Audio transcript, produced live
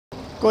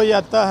कोई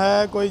आता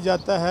है कोई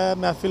जाता है,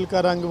 महफिल का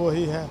रंग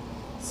वही है।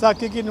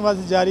 साकी की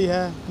नवाज़ी जारी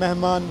है,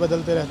 मेहमान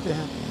बदलते रहते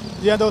हैं।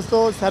 जी हाँ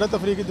दोस्तों, सैर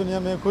तफरीह की दुनिया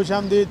में खुश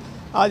आमदीद।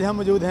 आज हम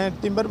मौजूद हैं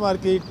timber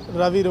market,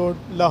 Ravi road,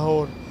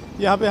 Lahore.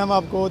 यहाँ पे हम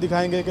आपको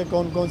दिखाएंगे कि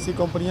कौन कौन सी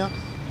कंपनियाँ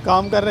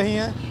काम कर रही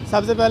हैं।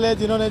 सबसे पहले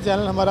जिन्होंने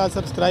चैनल हमारा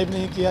सब्सक्राइब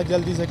नहीं किया,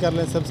 जल्दी से कर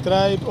लें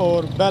सब्सक्राइब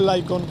और बेल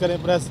आइकॉन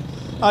करें प्रेस।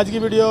 आज की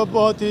वीडियो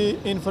बहुत ही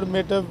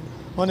इंफॉर्मेटिव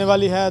होने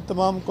वाली है।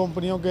 तमाम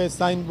कंपनियों के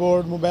साइन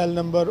बोर्ड, मोबाइल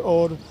नंबर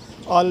और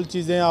ऑल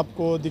चीज़ें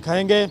आपको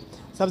दिखाएंगे।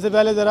 सबसे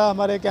पहले ज़रा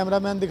हमारे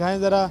कैमरामैन दिखाएं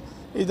ज़रा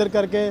इधर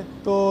करके,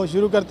 तो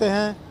शुरू करते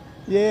हैं।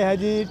 ये है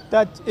जी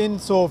touch in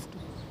soft.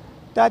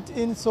 Touch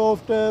in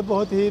soft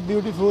बहुत ही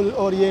ब्यूटीफुल,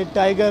 और ये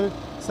टाइगर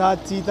साथ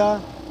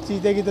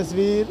चीते की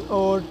तस्वीर,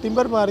 और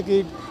timber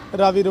market,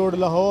 Ravi road,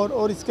 Lahore.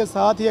 और इसके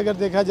साथ ही अगर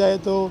देखा जाए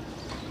तो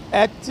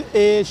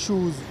HA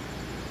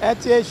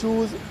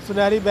शूज़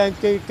सुनहरी बैंक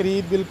के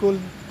करीब बिल्कुल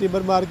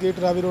timber market,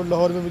 Ravi road,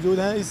 Lahore में मौजूद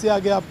हैं। इससे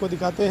आगे आपको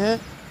दिखाते हैं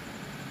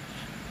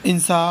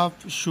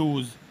इंसाफ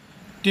shoes,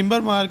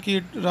 timber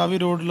market, Ravi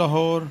road,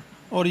 Lahore.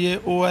 और ये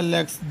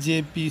OLX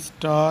JP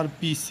स्टार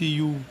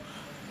PCU।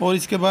 और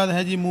इसके बाद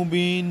है जी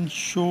मुबीन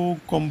शो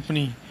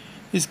कंपनी।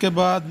 इसके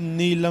बाद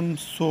नीलम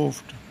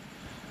सॉफ्ट।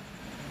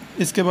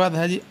 इसके बाद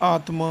है जी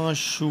आत्मा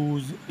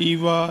shoes,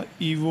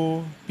 evo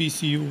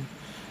PCU,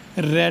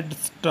 red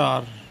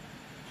star,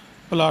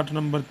 plot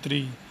number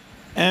 3,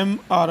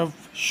 MRF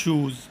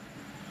shoes,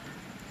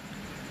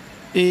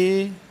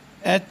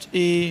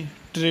 HA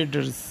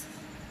traders,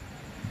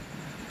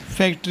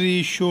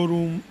 factory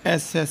showroom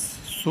SS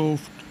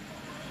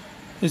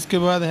soft. इसके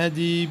बाद है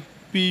जी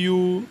PU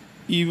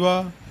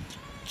ईवा,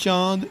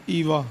 चांद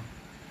ईवा।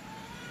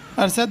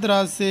 अरसा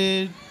दराज से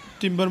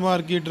timber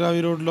market,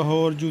 Ravi road,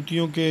 Lahore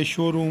जूतियों के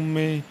शोरूम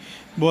में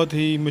बहुत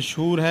ही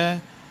मशहूर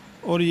है।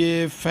 और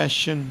ये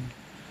fashion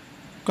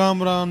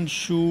Kamran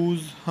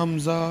shoes,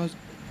 Hamza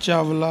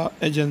Chawla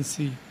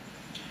agency,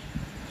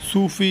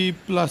 सूफ़ी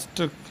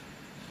प्लास्टिक।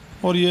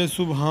 और ये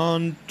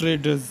सुबहान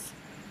traders,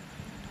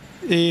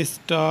 A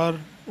star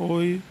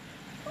oil,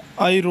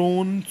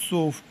 iron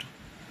soft,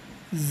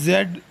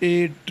 ZA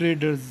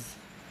traders,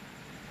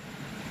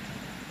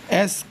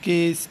 SK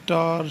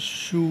star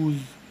shoes,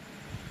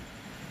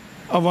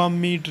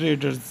 Awami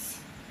traders,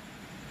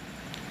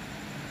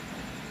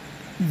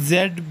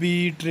 ZB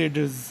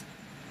traders.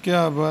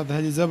 क्या बात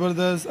है जी,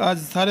 ज़बरदस्त। आज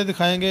सारे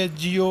दिखाएंगे।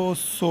 जियो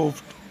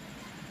सॉफ्ट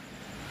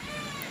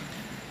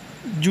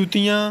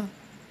जूतियाँ,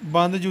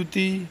 बंद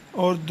जूती,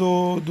 और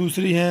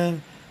दूसरी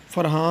हैं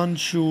फरहान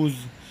शूज़।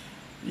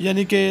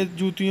 यानी कि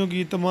जूतियों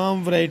की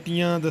तमाम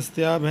वैरायटियाँ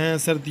दस्तयाब हैं,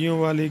 सर्दियों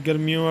वाली,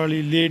 गर्मियों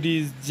वाली,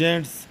 लेडीज़,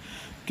 जेंट्स।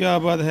 क्या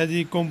बात है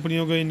जी।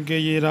 कंपनियों के इनके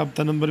ये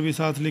राब्ता नंबर भी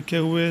साथ लिखे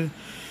हुए।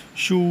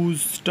 शूज़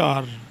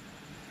स्टार,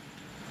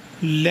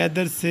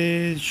 लेदर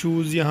से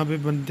शूज़ यहाँ पे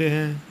बनते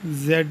हैं।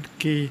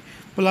 ZK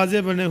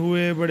प्लाजे बने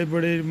हुए, बड़े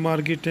बड़े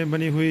मार्केटें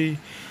बनी हुई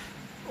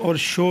और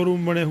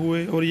शोरूम बने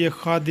हुए। और ये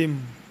खादिम,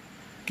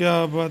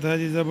 क्या बात है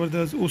जी,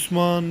 ज़बरदस्त।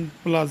 Usman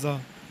plaza,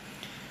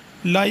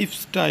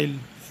 lifestyle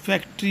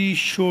factory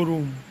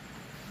showroom,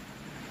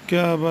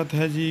 क्या बात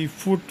है जी।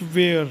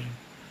 Footwear,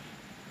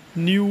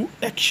 new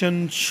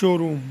action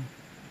showroom,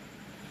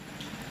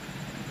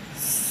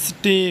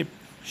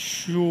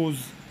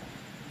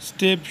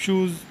 step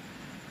shoes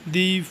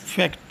दी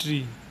फैक्ट्री,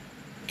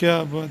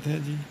 क्या बात है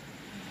जी।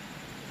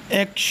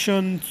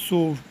 एक्शन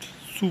सॉफ्ट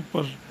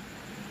सुपर,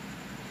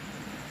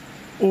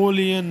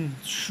 ओलियन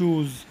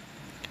शूज़,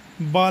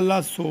 बाला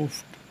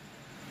सॉफ्ट,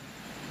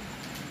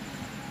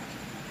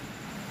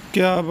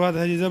 क्या बात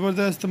है जी,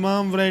 ज़बरदस्त।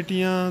 तमाम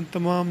वैरायटियाँ,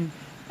 तमाम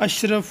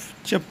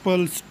अशरफ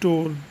चप्पल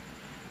स्टोर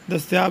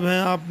दस्तयाब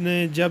हैं।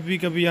 आपने जब भी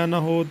कभी आना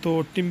हो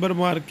तो टिम्बर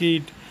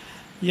मार्केट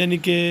यानी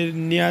कि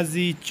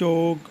नियाज़ी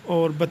चौक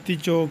और बत्ती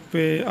चौक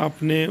पे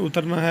आपने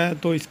उतरना है।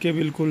 तो इसके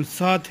बिल्कुल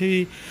साथ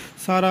ही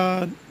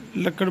सारा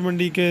लक्कड़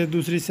मंडी के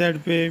दूसरी साइड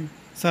पे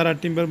सारा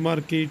टिम्बर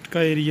मार्केट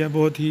का एरिया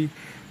बहुत ही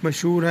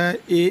मशहूर है।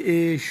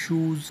 AA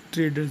shoes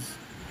traders,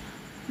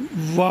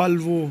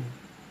 Volvo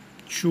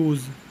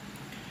shoes,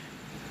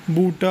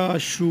 बूटा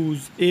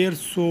शूज़, एयर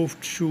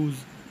सॉफ्ट शूज़।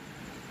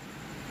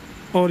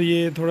 और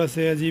ये थोड़ा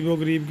से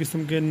अजीबोगरीब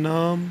किस्म के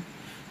नाम,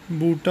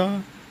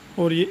 बूटा,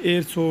 और ये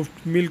एयर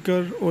सॉफ्ट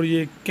मिलकर। और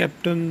ये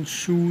captain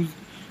shoes,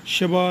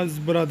 Shahbaz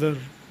brother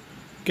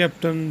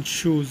captain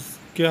shoes,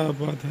 क्या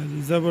बात है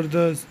जी,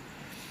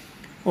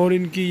 ज़बरदस्त। और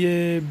इनकी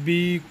ये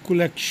B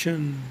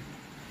collection,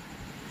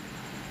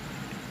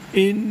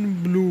 in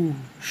blue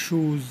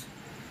shoes,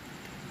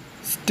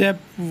 step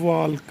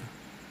walk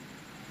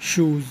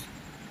shoes,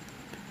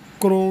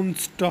 crown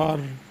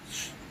star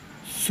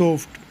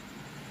soft,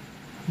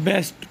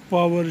 best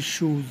power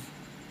shoes,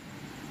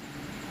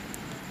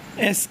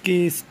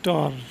 SK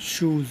star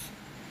shoes,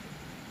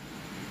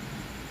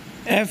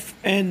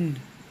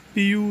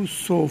 FNPU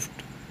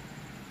soft,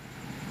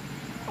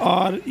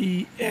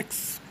 REX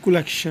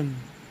collection,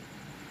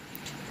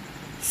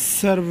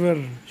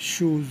 server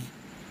shoes,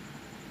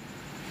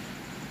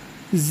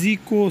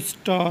 ज़ीको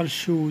star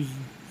shoes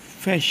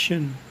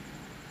fashion,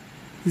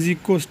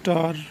 ज़ीको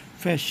star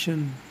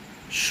fashion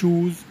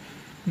shoes,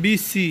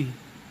 BC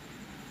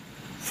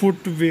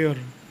footwear.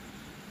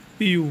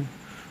 PU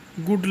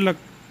good luck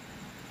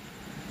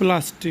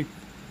plastic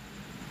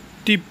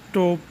tip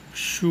top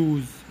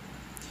shoes.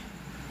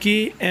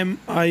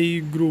 KMI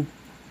group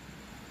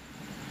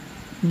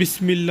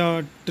Bismillah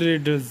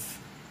traders.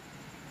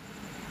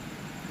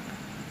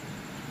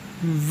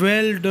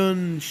 Well done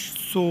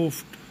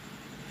soft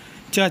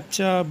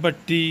चाचा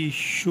भट्टी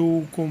शू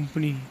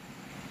company.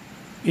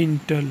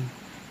 Intel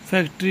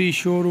factory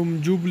showroom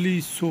jubilee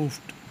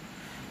soft.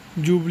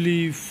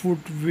 Jubilee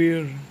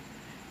footwear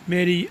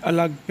मेरी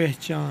अलग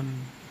पहचान।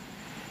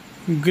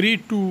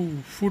 ग्रीटू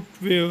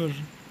footwear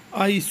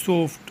आई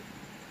soft.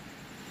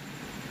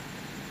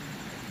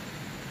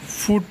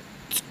 Foot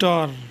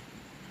star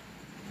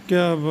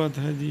क्या बात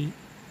है जी।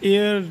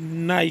 Air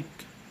Naik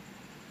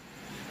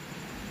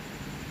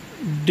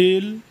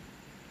del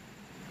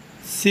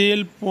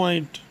cell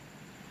point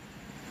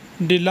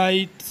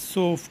delight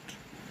soft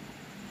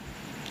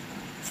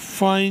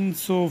fine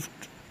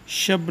soft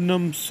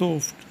Shabnam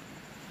soft.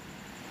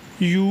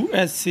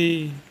 USA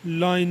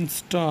line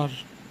star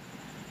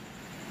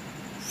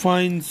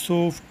fine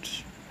soft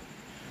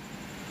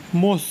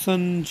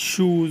motion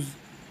shoes.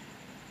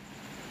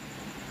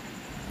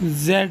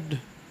 Z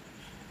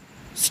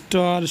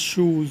star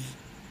shoes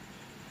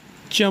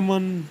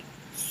चमन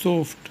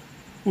soft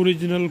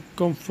original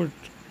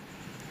comfort.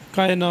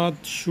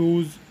 कायनात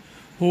shoes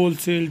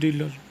wholesale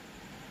dealer.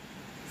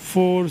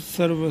 For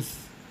service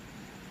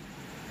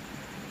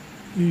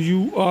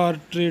UR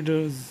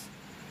traders.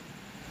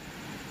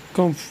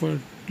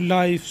 Comfort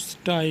life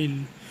style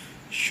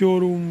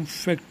showroom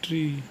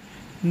factory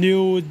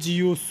new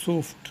Jio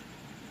soft.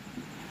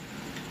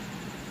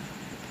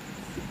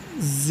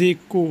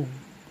 जेको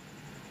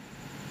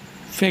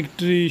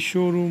factory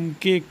showroom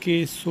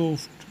KK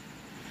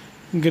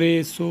soft.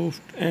 Grey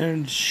soft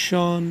and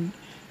शान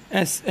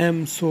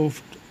SM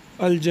soft.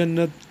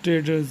 अलजन्नत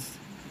traders.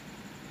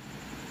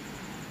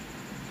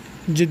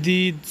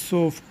 जदीद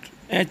soft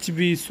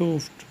HB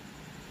soft.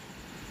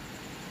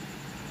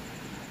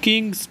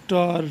 King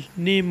star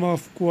name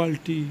of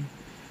quality.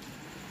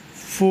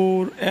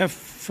 4F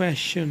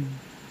fashion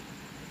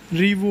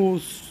Revo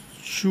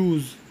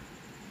shoes.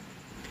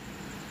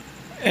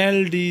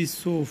 LD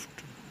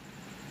soft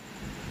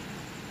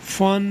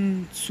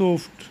fun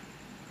soft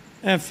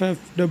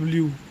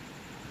FFW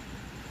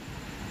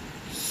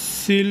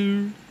सिल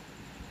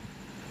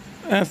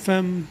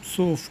FM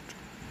soft.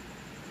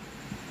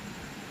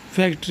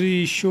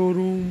 Factory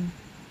showroom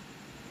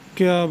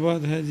क्या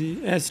बात है जी।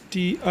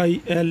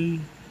 STIL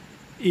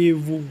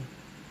एवो।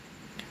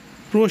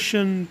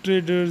 रोशन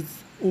traders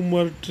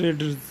Umar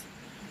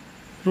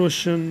traders.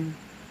 रोशन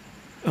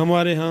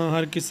हमारे यहाँ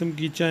हर किस्म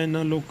की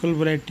चाइना लोकल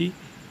वैरायटी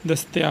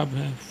दस्तयाब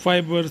है।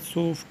 Fibre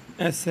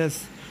soft SS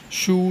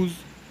shoes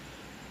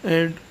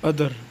and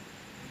other.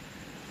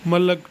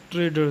 Malak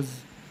traders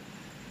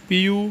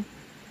PU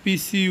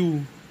PCU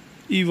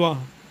Eva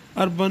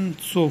urban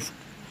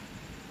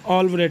soft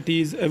all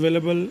varieties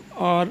available.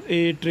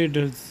 RA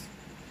traders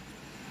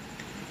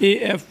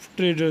AF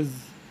traders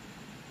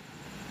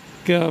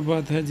क्या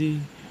बात है जी।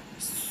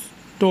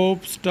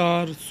 टॉप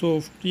स्टार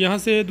सॉफ्ट यहाँ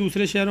से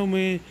दूसरे शहरों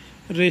में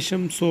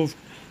रेशम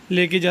सॉफ्ट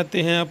लेके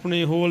जाते हैं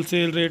अपने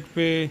होलसेल रेट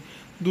पे।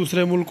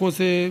 दूसरे मुल्कों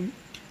से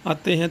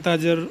आते हैं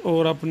ताजर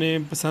और अपने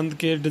पसंद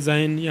के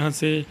डिज़ाइन यहाँ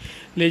से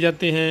ले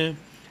जाते हैं,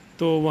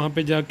 तो वहाँ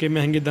पे जाके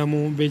महंगे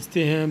दामों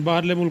बेचते हैं।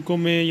 बाहरले मुल्कों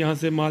में यहाँ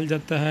से माल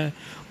जाता है।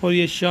 और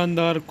ये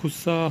शानदार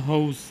khussa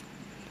house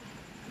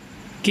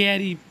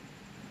carry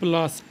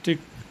plastic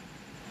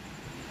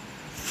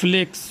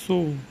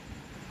flexo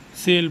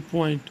cell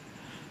point,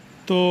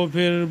 तो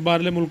फिर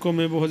बाहरले मुल्कों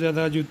में बहुत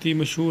ज़्यादा जूती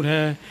मशहूर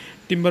है।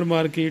 Timber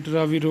market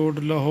Ravi road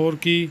Lahore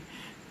की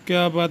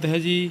क्या बात है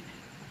जी।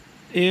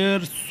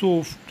 Air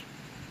soft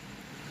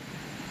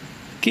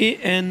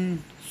KN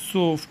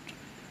soft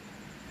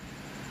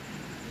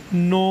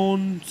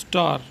non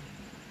star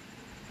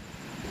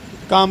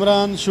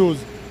Kamran shoes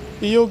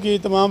PU की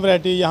तमाम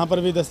वैरायटी यहाँ पर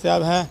भी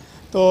दस्तयाब है।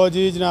 तो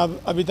जी जनाब,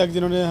 अभी तक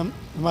जिन्होंने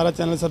हमारा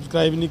चैनल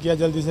सब्सक्राइब नहीं किया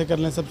जल्दी से कर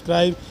लें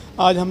सब्सक्राइब।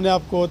 आज हमने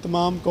आपको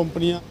तमाम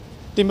कंपनियाँ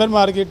timber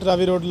market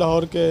Ravi road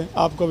Lahore के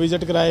आपको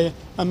विज़िट कराए।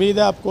 उम्मीद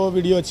है आपको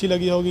वीडियो अच्छी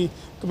लगी होगी।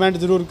 कमेंट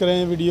ज़रूर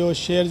करें, वीडियो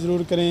शेयर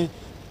ज़रूर करें।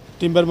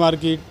 Timber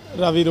market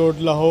Ravi road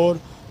Lahore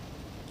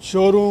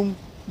showroom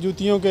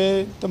जूतियों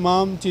के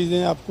तमाम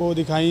चीज़ें आपको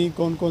दिखाई,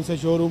 कौन कौन से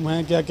शोरूम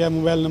हैं, क्या क्या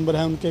मोबाइल नंबर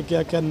हैं, उनके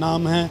क्या क्या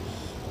नाम हैं।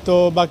 तो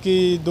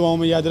बाकी दुआओं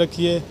में याद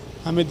रखिए।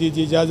 हमें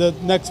दीजिए इजाज़त।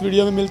 नेक्स्ट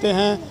वीडियो में मिलते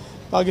हैं।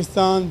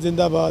 पाकिस्तान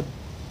जिंदाबाद।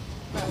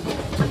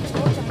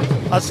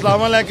 अस्सलाम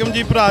वालेकुम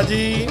जी भरा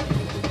जी,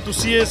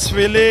 तुसी इस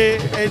वेले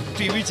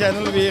TV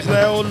चैनल वेख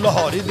रहे हो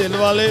लाहौरी दिल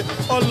वाले,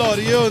 और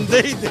लाहौरी होंदे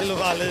ही दिल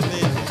वाले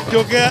ने,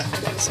 क्योंकि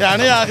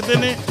सियाने आखते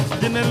ने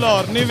जिन्हें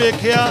लाहौर नहीं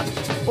वेख्या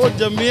वो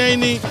जम्मिया ही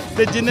नहीं,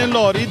 ते जिन्हें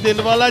लाहौरी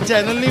दिल वाला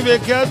चैनल नहीं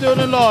वेख्या तो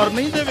उन्हें लाहौर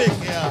नहीं ते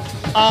वेख्या।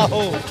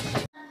 आहो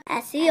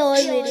ऐसी और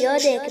वीडियो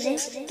देखने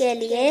के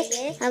लिए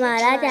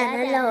हमारा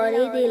चैनल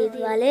लाहौरी दिल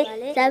वाले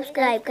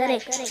सब्सक्राइब करें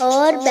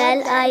और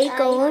बेल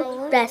आइकॉन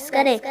प्रेस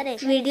करें।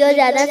 वीडियो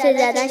ज़्यादा से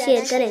ज़्यादा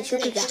शेयर करें।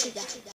 शुक्रिया।